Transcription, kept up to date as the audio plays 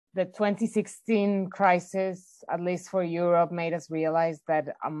the 2016 crisis, at least for Europe, made us realize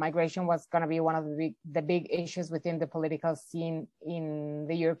that migration was going to be one of the big issues within the political scene in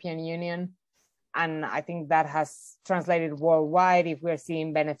the European Union. And I think that has translated worldwide. If we're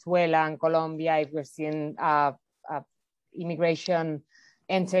seeing Venezuela and Colombia, if we're seeing immigration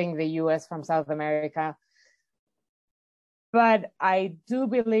entering the US from South America. But I do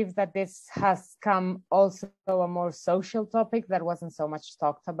believe that this has come also a more social topic that wasn't so much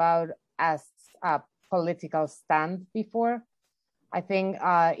talked about as a political stand before. I think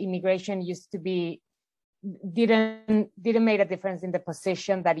immigration used to be, didn't make a difference in the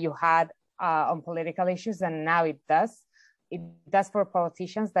position that you had on political issues, and now it does. It does for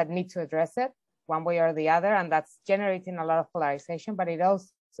politicians that need to address it one way or the other, and that's generating a lot of polarization, but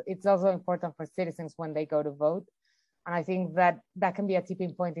it's also important for citizens when they go to vote. And I think that can be a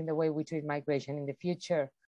tipping point in the way we treat migration in the future.